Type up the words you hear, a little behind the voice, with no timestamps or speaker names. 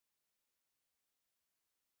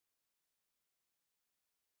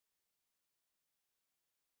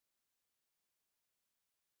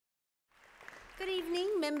Good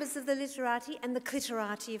evening, members of the literati and the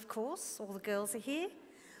cliterati, of course. All the girls are here.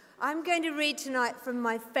 I'm going to read tonight from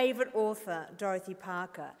my favourite author, Dorothy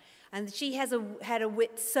Parker, and she has had a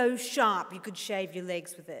wit so sharp you could shave your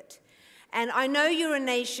legs with it. And I know you're a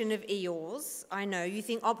nation of Eeyores. I know you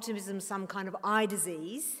think optimism's some kind of eye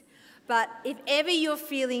disease. But if ever you're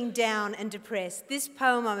feeling down and depressed, this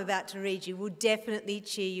poem I'm about to read you will definitely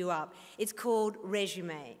cheer you up. It's called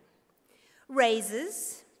Resume.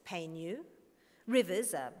 Razors pain you.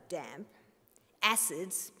 Rivers are damp.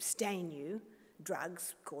 Acids stain you.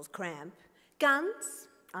 Drugs cause cramp. Guns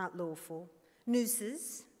aren't lawful.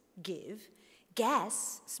 Nooses give.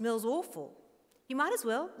 Gas smells awful. You might as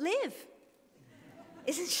well live.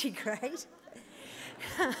 Isn't she great?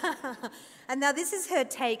 And now this is her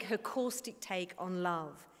caustic take on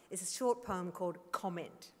love. It's a short poem called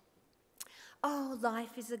Comment. Oh,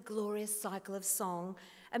 life is a glorious cycle of song,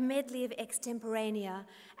 a medley of extemporanea,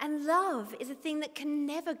 and love is a thing that can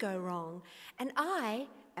never go wrong. And I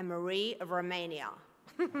am Marie of Romania.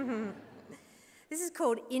 This is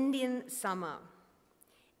called Indian Summer.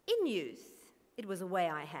 In youth, it was a way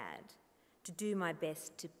I had to do my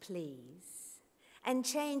best to please and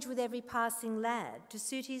change with every passing lad to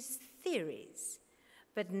suit his theories.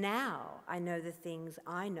 But now I know the things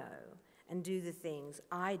I know and do the things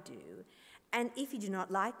I do, and if you do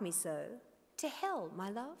not like me so, to hell, my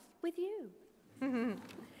love, with you.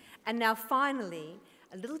 And now finally,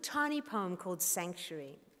 a little tiny poem called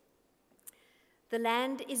Sanctuary. The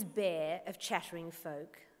land is bare of chattering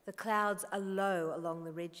folk, the clouds are low along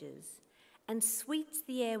the ridges, and sweets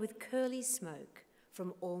the air with curly smoke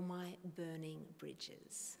from all my burning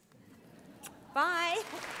bridges. Bye.